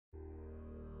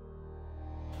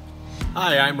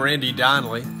Hi, I'm Randy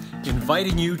Donley,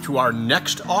 inviting you to our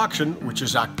next auction, which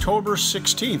is October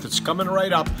 16th. It's coming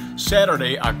right up,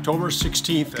 Saturday, October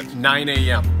 16th at 9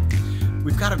 a.m.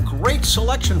 We've got a great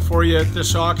selection for you at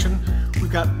this auction.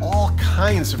 We've got all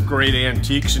kinds of great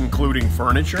antiques, including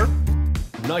furniture,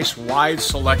 a nice wide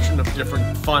selection of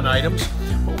different fun items,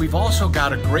 but we've also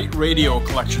got a great radio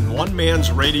collection, one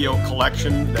man's radio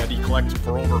collection that he collected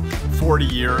for over 40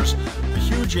 years, a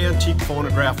huge antique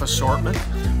phonograph assortment.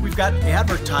 We've got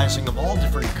advertising of all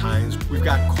different kinds. We've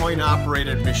got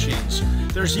coin-operated machines.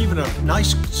 There's even a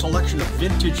nice selection of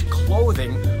vintage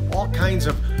clothing, all kinds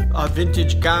of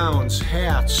vintage gowns,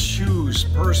 hats, shoes,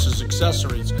 purses,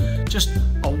 accessories. Just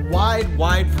a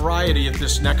wide variety at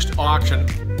this next auction.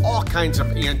 All kinds of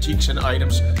antiques and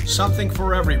items, something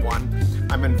for everyone.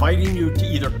 I'm inviting you to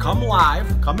either come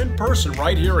live, come in person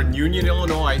right here in Union,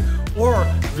 Illinois, or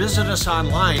visit us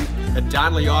online at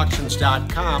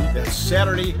donleyauctions.com. That's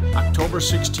Saturday, October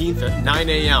 16th at 9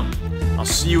 a.m. I'll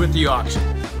see you at the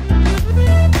auction.